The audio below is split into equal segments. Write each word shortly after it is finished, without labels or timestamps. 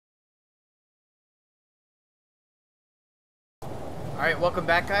Alright, welcome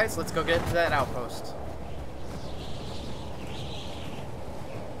back, guys. Let's go get to that outpost.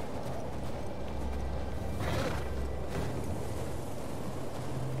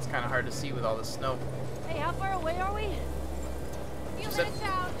 It's kind of hard to see with all the snow. Hey, how far away are we? She said,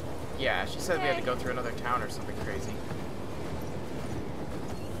 out. yeah, she said we had to go through another town or something crazy.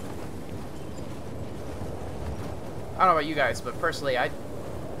 I don't know about you guys, but personally, I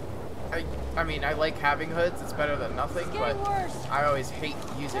mean, I like having hoods. It's better than nothing, but worse. I always hate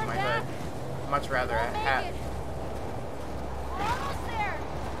using my hood. Much rather a hat. We're almost there.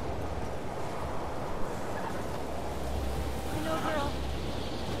 I know, girl.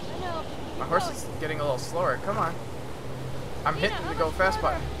 I know. My horse is getting a little slower. Come on. I'm hitting the go fast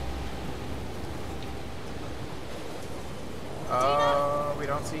button. Oh, we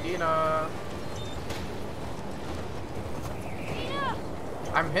don't see Dina.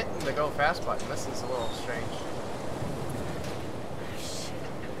 I'm hitting the go fast button. This is a little strange.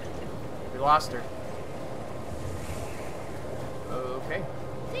 We lost her. Okay.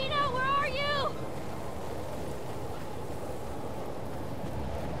 Dina, where are you?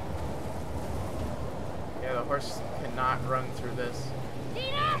 Yeah, the horse cannot run through this.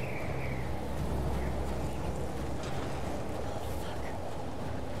 Dina!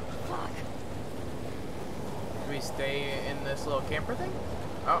 Fuck. Do we stay in this little camper thing?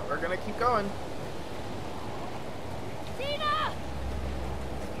 Oh, we're gonna keep going. Dina!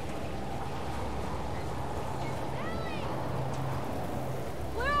 Ellie!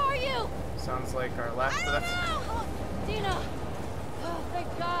 Where are you? Sounds like our last. So that's. Oh, Dina! Oh,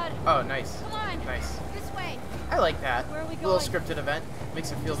 thank God. Oh, nice. Come on. Nice. This way. I like that. Where are we Little going? scripted event.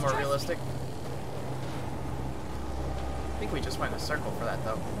 Makes it feel more realistic. I think we just went in a circle for that,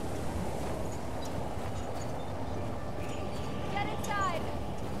 though. Get inside.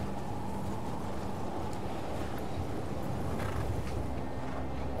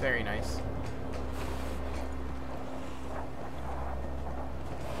 Very nice.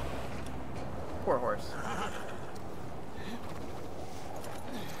 Poor horse.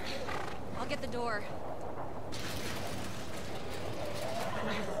 I'll get the door.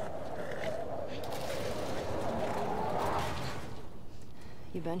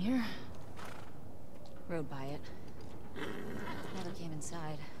 You been here? Rode by it. Never came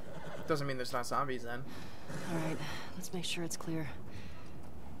inside. Doesn't mean there's not zombies then. Alright, let's make sure it's clear.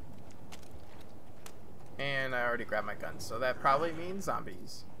 And I already grabbed my gun, so that probably means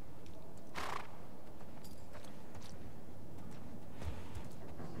zombies.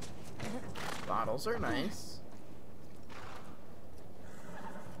 Bottles are nice.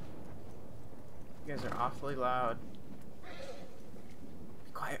 You guys are awfully loud.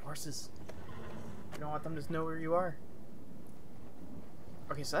 Be quiet, horses. You don't want them to know where you are.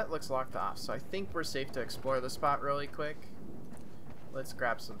 Okay, so that looks locked off, so I think we're safe to explore the spot really quick. Let's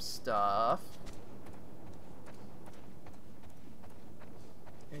grab some stuff.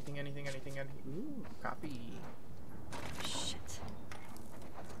 Anything. Ooh, copy. Shit.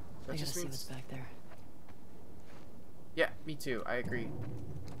 That I just gotta see means... what's back there. Yeah, me too. I agree.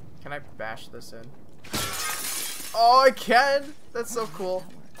 Can I bash this in? Oh, I can! That's so cool.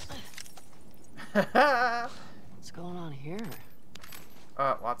 What's going on here?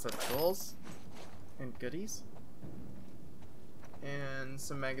 Lots of tools and goodies. And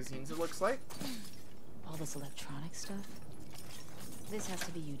some magazines, it looks like. All this electronic stuff? This has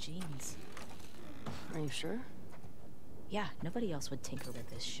to be Eugene's. Are you sure? Yeah, nobody else would tinker with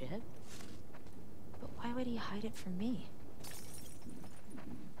this shit. But why would he hide it from me?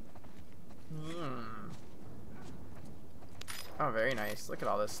 Oh, very nice. Look at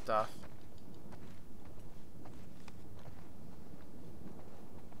all this stuff.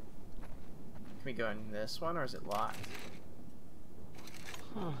 Can we go in this one, or is it locked?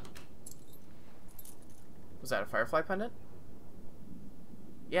 Huh. Was that a firefly pendant?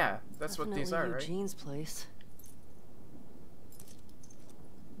 Yeah, that's what these are, right? Eugene's place.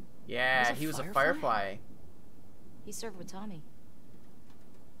 Yeah, he was a firefly. He served with Tommy.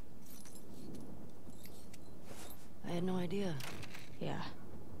 I had no idea. Yeah.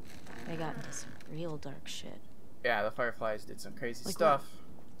 They got into some real dark shit. Yeah, the fireflies did some crazy Like stuff.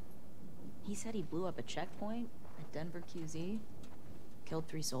 He said he blew up a checkpoint at Denver QZ, killed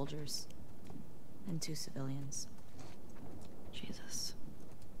 3 soldiers, and 2 civilians. Jesus.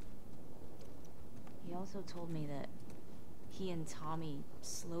 He also told me that he and Tommy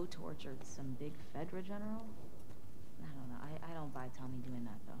slow tortured some big Fedra general. I don't know. I don't buy Tommy doing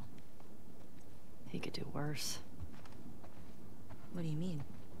that, though. He could do worse. What do you mean?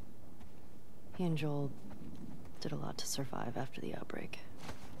 He and Joel did a lot to survive after the outbreak.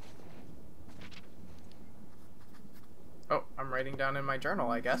 Oh, I'm right writing down in my journal,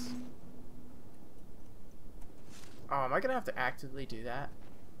 I guess. Oh, am I gonna have to actively do that?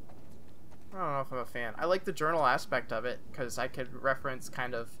 I don't know if I'm a fan. I like the journal aspect of it, because I could reference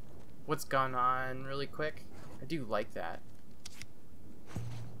kind of what's gone on really quick. I do like that.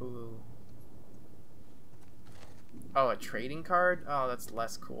 Ooh. Oh, a trading card? Oh, that's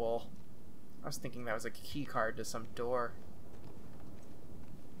less cool. I was thinking that was a key card to some door.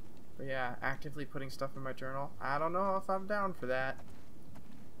 But yeah, actively putting stuff in my journal. I don't know if I'm down for that.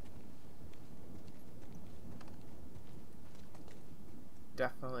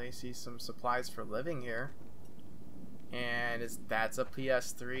 Definitely see some supplies for living here. And that's a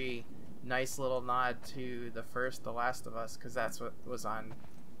PS3. Nice little nod to the first The Last of Us, because that's what was on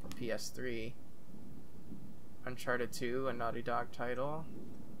PS3. Uncharted 2, a Naughty Dog title.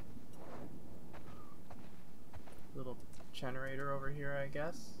 Little generator over here, I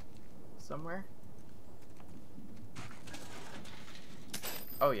guess. Somewhere.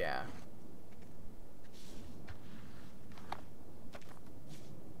 Oh yeah.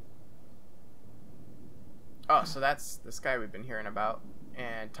 Oh, so that's this guy we've been hearing about,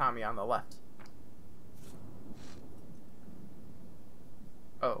 and Tommy on the left.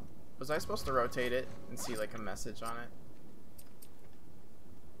 Oh, was I supposed to rotate it and see like a message on it?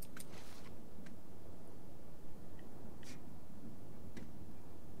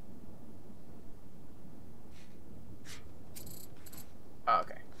 Oh,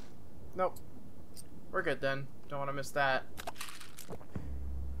 okay. Nope. We're good then. Don't want to miss that.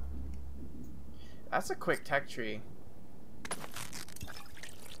 That's a quick tech tree.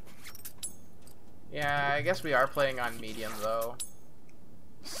 Yeah, I guess we are playing on medium though.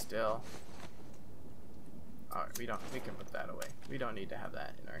 Still. Alright, we can put that away. We don't need to have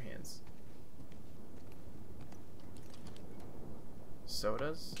that in our hands.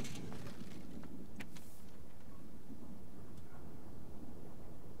 Sodas?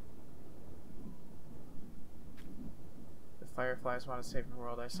 The Fireflies want to save the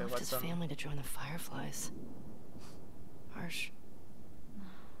world. I say Left let his them. family to join the Fireflies. Harsh.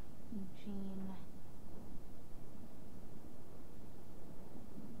 Eugene.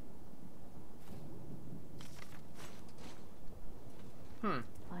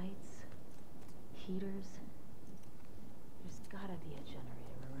 Lights, heaters. There's gotta be a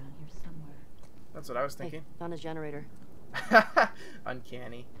generator around here somewhere. That's what I was thinking. Hey, found a generator.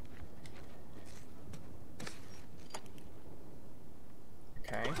 Uncanny.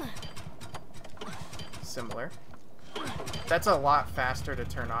 Okay. Similar. That's a lot faster to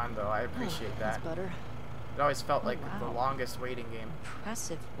turn on though. I appreciate that. That's better. It always felt like wow. the longest waiting game.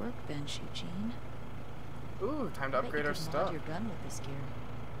 Impressive workbench, Eugene. Ooh, time to upgrade our stuff. Your gun with this gear.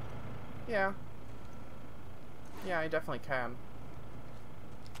 Yeah. Yeah, I definitely can.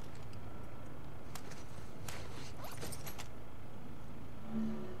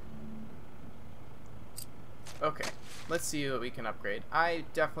 Okay, let's see what we can upgrade. I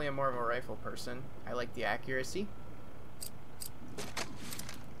definitely am more of a rifle person. I like the accuracy.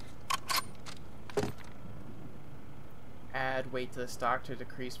 Add weight to the stock to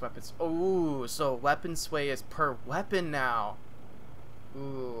decrease weapons. Ooh, so weapon sway is per weapon now.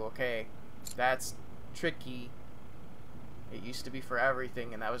 Ooh, okay. That's tricky. It used to be for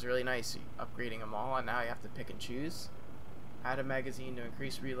everything, and that was really nice, upgrading them all, and now you have to pick and choose. Add a magazine to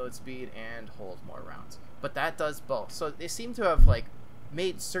increase reload speed and hold more rounds. But that does both. So they seem to have, like,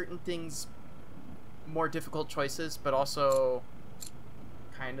 made certain things more difficult choices, but also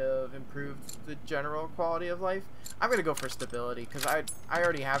kind of improved the general quality of life. I'm going to go for stability, because I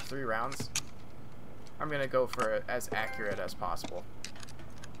already have 3 rounds. I'm going to go for it as accurate as possible.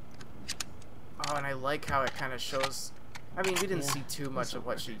 Oh, and I like how it kind of shows... I mean, we didn't see too much of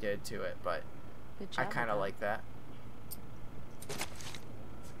what she did to it, but I kind of like that.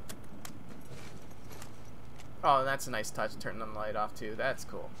 Oh, and that's a nice touch, turning the light off too. That's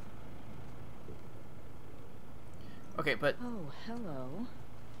cool. Okay, but... Oh, hello.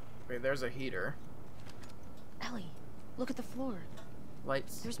 Wait, there's a heater. Ellie, look at the floor.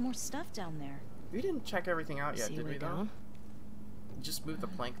 Lights. There's more stuff down there. We didn't check everything out yet, See did way we, though? down? Just move the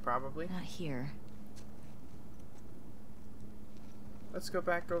plank, probably. Not here. Let's go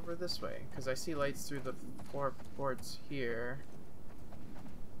back over this way, because I see lights through the floorboards here.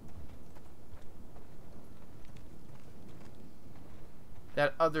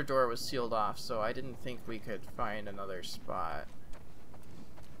 That other door was sealed off, so I didn't think we could find another spot.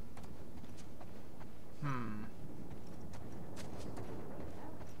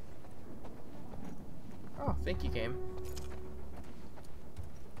 Oh, thank you, game.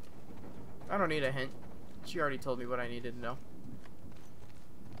 I don't need a hint. She already told me what I needed to know.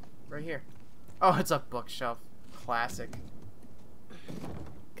 Right here. Oh, it's a bookshelf. Classic.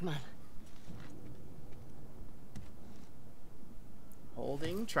 Come on.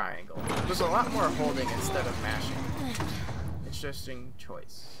 Holding triangle. There's a lot more holding instead of mashing. Interesting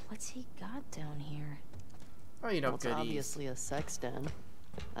choice. What's he got down here? Oh, you know, Well, it's goodies. obviously a sex den.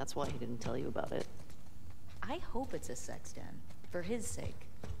 That's why he didn't tell you about it. I hope it's a sex den. For his sake.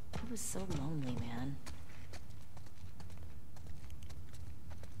 He was so lonely, man.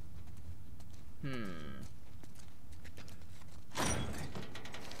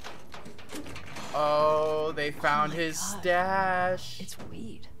 Oh, they found my his God. stash. It's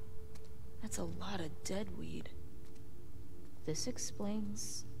weed. That's a lot of dead weed. This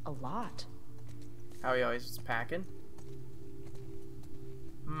explains a lot. How he always was packing.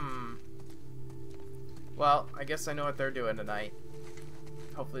 Well, I guess I know what they're doing tonight.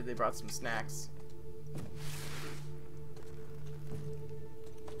 Hopefully they brought some snacks.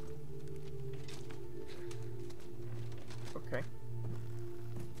 Okay.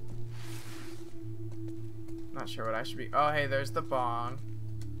 Not sure what I should be. Oh, hey, there's the bong.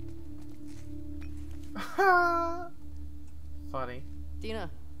 Funny.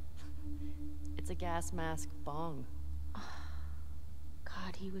 Dina. It's a gas mask bong.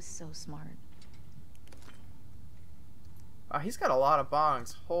 God, he was so smart. Oh, he's got a lot of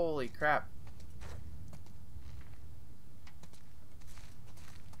bongs. Holy crap.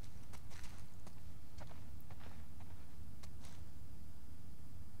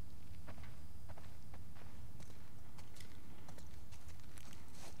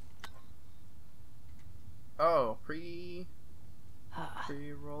 Oh, pre-rolled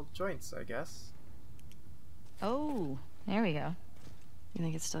joints, I guess. Oh, there we go. You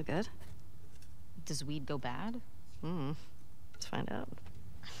think it's still good? Does weed go bad? Let's find out.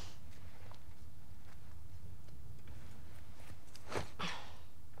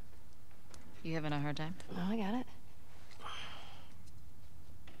 You having a hard time? No, I got it.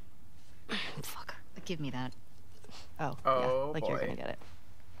 Fuck. Give me that. Oh, Oh, yeah, like you're boy. gonna get it.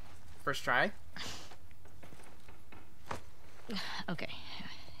 First try? Okay.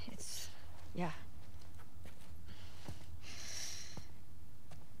 It's... Yeah.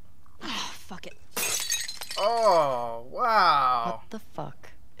 Oh, fuck it. Oh, wow. What the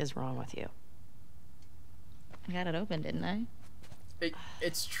fuck is wrong with you? I got it open, didn't I?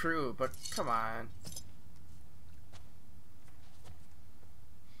 It's true, but come on.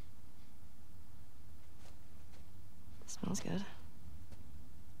 Smells good.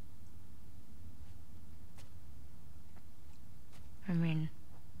 I mean...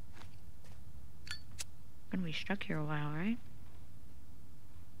 Gonna be stuck here a while, right?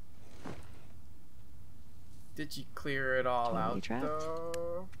 Did you clear it all Totally out, trapped.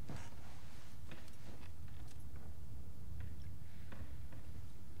 though?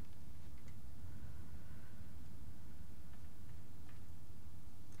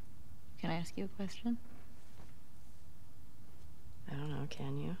 Can I ask you a question? I don't know,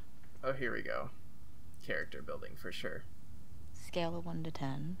 can you? Oh, here we go. Character building, for sure. Scale of 1 to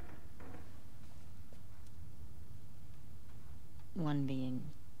 10. 1 being,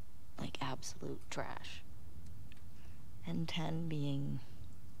 like, absolute trash. And 10 being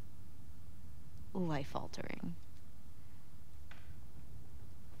life-altering.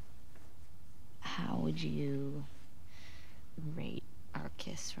 How would you rate our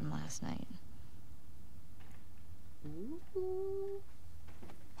kiss from last night?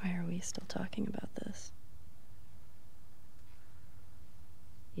 Why are we still talking about this?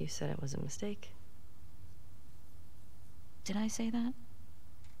 You said it was a mistake. Did I say that?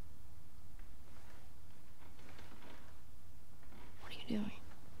 What are you doing?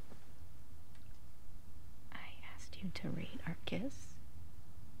 I asked you to rate our kiss.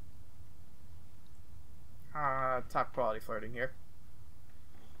 Top quality flirting here.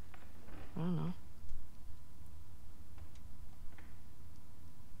 I don't know.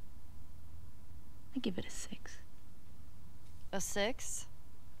 I give it a 6. A 6?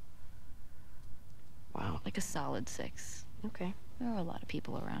 Wow. Like a solid 6. Okay. There are a lot of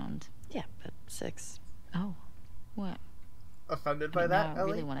people around. Yeah, but 6. Oh. What? Offended I by mean, that, now I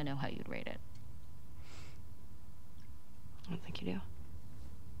Ellie? really want to know how you'd rate it. I don't think you do.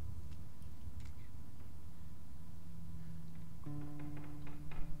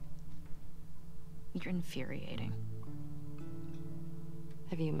 You're infuriating.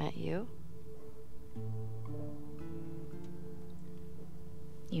 Have you met you?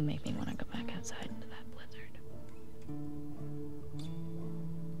 You make me want to go back outside into that blizzard.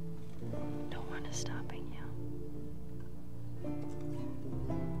 No one is stopping you.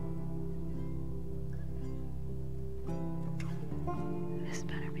 This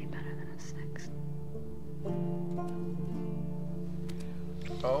better be better than a 6.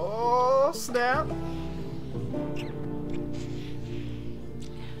 snap.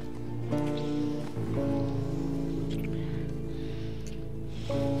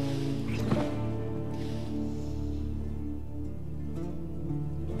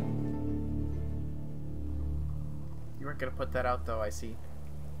 You weren't gonna put that out though, I see.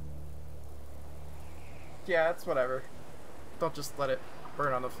 Yeah, that's whatever. Don't just let it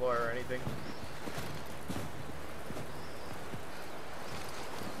burn on the floor or anything.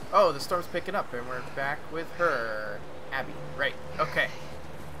 Oh, the storm's picking up and we're back with her. Abby. Right. Okay.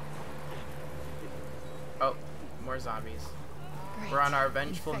 Oh, more zombies. Great. We're on our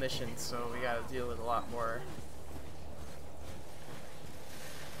vengeful Infected. mission, so we gotta deal with a lot more.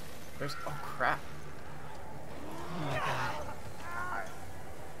 There's... oh, crap. Oh my god.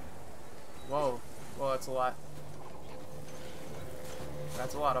 Whoa. Whoa, that's a lot.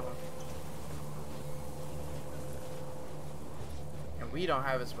 That's a lot of them. And we don't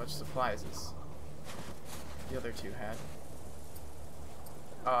have as much supplies as the other two had.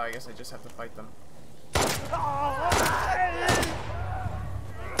 Oh, I guess I just have to fight them. Oh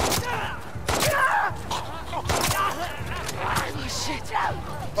shit.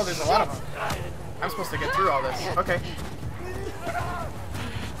 Oh, there's a lot of them. I'm supposed to get through all this. Okay.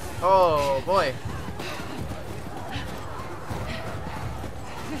 Oh, boy.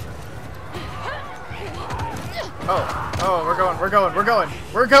 Oh, oh, we're going.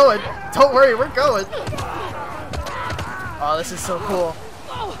 Don't worry, we're going. Oh, this is so cool.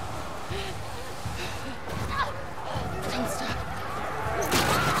 Don't stop.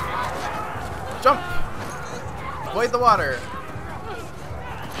 Jump. Avoid the water.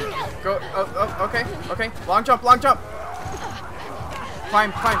 Go. Oh, okay, okay. Long jump. Climb.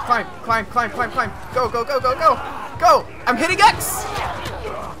 Go. Go. I'm hitting X.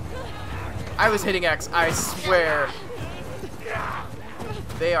 I was hitting X, I swear.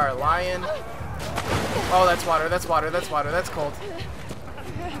 They are lying. Oh, that's water. That's cold.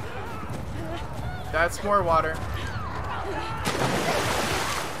 That's more water.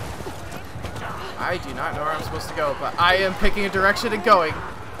 I do not know where I'm supposed to go, but I am picking a direction and going.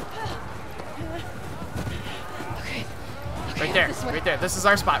 Okay. Right there. This is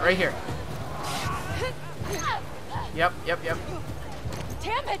our spot, right here. Yep.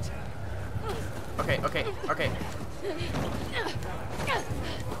 Damn it! Okay.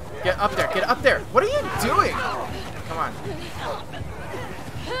 Get up there. What are you doing? Come on.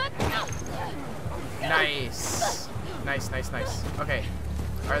 Nice. Okay.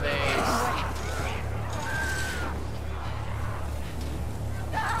 Are they...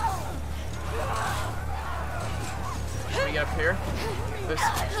 Can we get up here? This...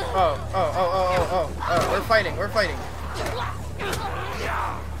 Oh, we're fighting.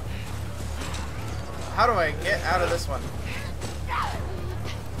 How do I get out of this one?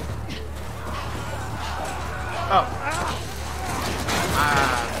 Oh.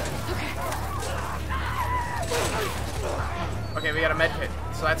 Okay, we got a med kit,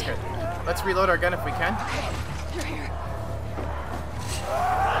 so that's good. Let's reload our gun if we can. You're here.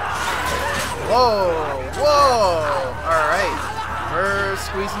 Whoa! Alright. We're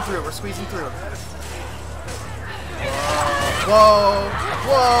squeezing through. Whoa!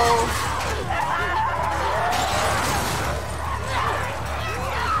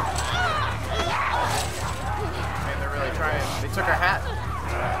 Man, they're really trying. They took our hat.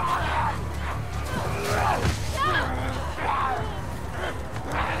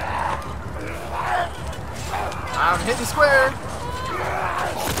 I'm hitting square.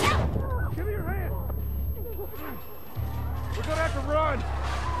 Give me your hand. We're gonna have to run.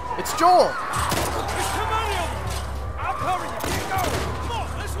 It's Joel. There's too many of them. I'll cover you. Keep going. Come on,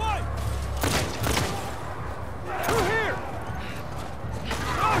 this way. Through here.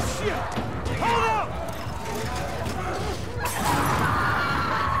 Oh shit! Hold up.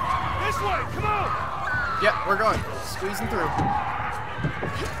 This way. Come on. Yep, we're going. Squeezing through.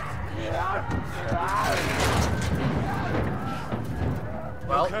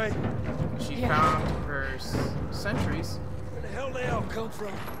 Well, Okay. she found her sentries. Where the hell they all come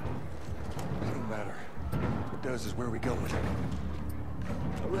from? Doesn't matter. What does is where we going.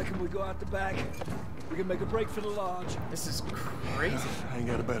 I reckon we go out the back. We can make a break for the lodge. This is crazy. I ain't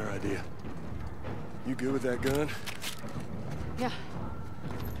got a better idea. You good with that gun? Yeah.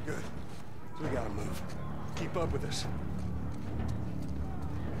 Good. So we gotta move. Keep up with us.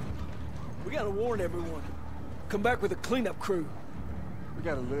 We gotta warn everyone. Come back with a cleanup crew. We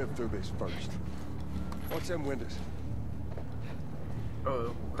gotta live through this first. What's them windows?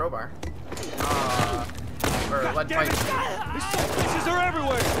 Oh, crowbar. Or lead Damn pipe. it! These bitches are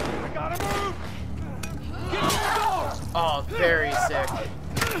everywhere! We gotta move! Get to the door! Oh, very sick.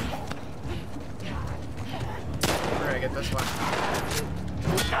 this one.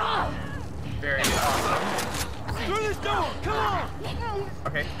 Very awesome. Through this door! Come on!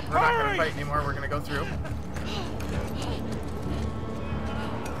 Okay, we're not gonna fight anymore. We're gonna go through.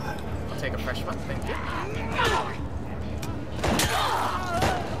 I'll take a fresh one. Thank you.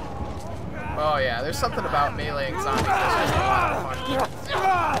 Oh yeah, there's something about meleeing zombies that's just a lot of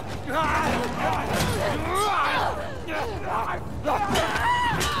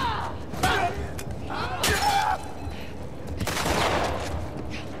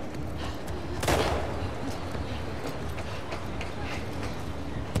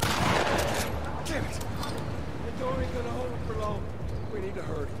Damn it! The door ain't gonna hold him for long. We need to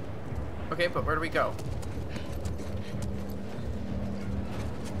hurry. Okay, but where do we go?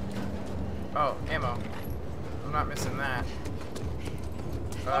 Oh, ammo. I'm not missing that.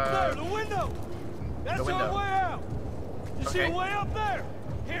 Up there, the window! That's the window. our way out! You see Okay. a way up there?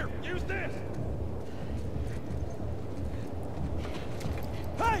 Here, use this!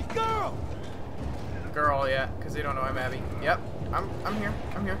 Hey, girl! Girl, yeah, because they don't know I'm Abby. Yep, I'm here.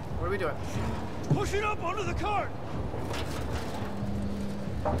 I'm here. What are we doing? Push it up onto the cart!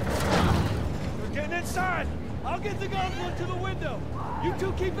 We're getting inside! I'll get the gauntlet to the window! You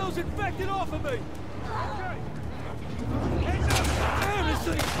two keep those infected off of me! Okay! Hands up! Damn, this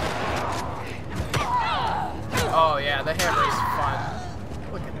thing! Oh yeah, the hammer is fun.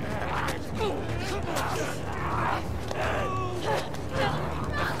 Look at that.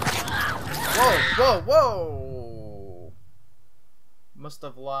 Whoa, whoa, whoa! Must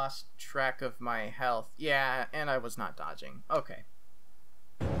have lost track of my health. Yeah, and I was not dodging. Okay.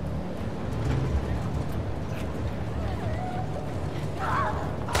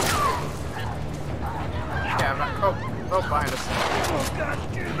 Yeah, I'm not. Oh, behind us. Oh, God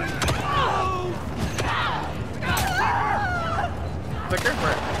damn it! Clicker?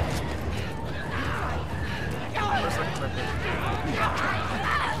 Where? Where's the clicker?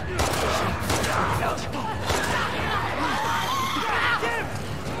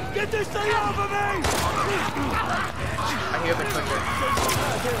 Get this thing off of me! I hear the clicker.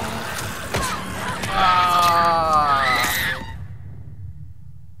 Ah.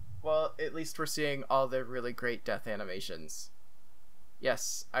 Well, at least we're seeing all the really great death animations.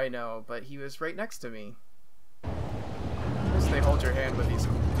 Yes, I know, but he was right next to me. So they hold your hand with these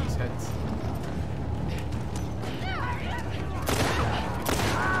heads.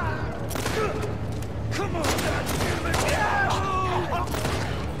 Come on, goddammit!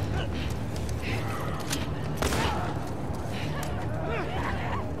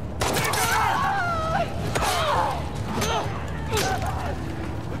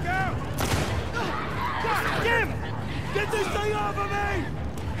 Look out! Damn it! Get this thing off of me!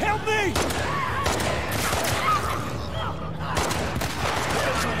 Help me!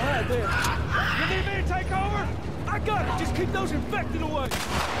 That's all right there. You need me to take over? I got it. Just keep those infected away.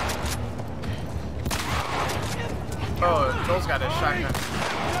 Oh, Joel's got his shotgun.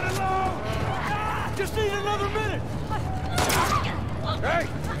 Get it low! Just need another minute. Hey,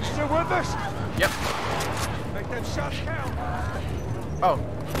 still with us? Yep. Make them shots count. Oh.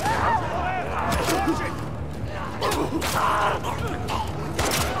 Watch it.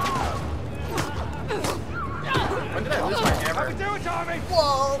 When did I lose my I hammer? can do it, Tommy.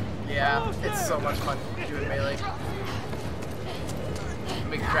 Whoa! Yeah, it's so much fun doing melee. Let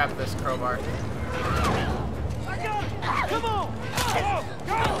me grab this crowbar. I got it. Come on.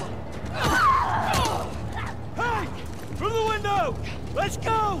 Go. Hey, through the window. Let's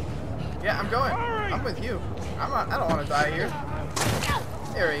go. Yeah, I'm going. Hurry. I'm with you. I don't want to die here.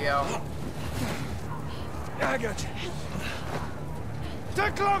 There we go. I got you.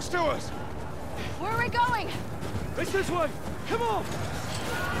 Stay close to us. Where are we going? It's this way. Come on.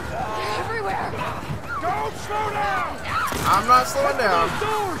 They're everywhere. Don't slow down. I'm not slowing down.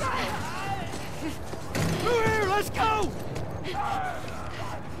 Doors. Through here. Let's go.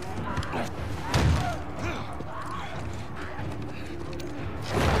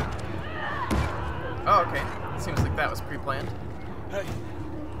 Oh, okay. Seems like that was pre-planned. Hey,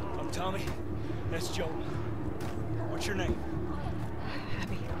 I'm Tommy. That's Joel. What's your name?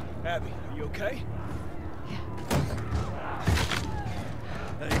 Abby. Abby, are you okay?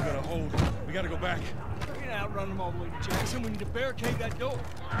 That ain't gonna hold. We gotta go back. We can't outrun them all the way to Jackson. We need to barricade that door.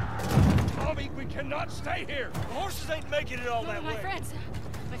 Tommy, we cannot stay here. The horses ain't making it all that My way. friends.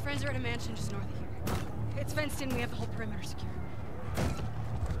 My friends are at a mansion just north of here. It's fenced in. We have the whole perimeter secure.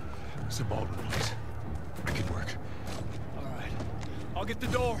 It's a Baldwin place. I can work. All right. I'll get the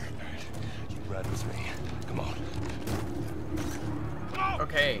door. All right. You ride with me. Come on.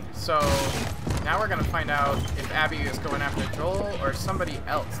 Okay, so Now we're gonna find out if Abby is going after Joel or somebody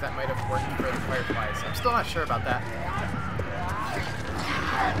else that might have worked for the Fireflies. I'm still not sure about that.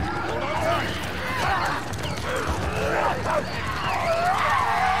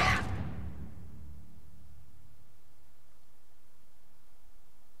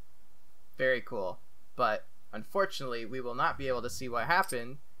 Very cool. But unfortunately, we will not be able to see what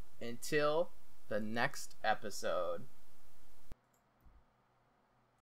happened until the next episode.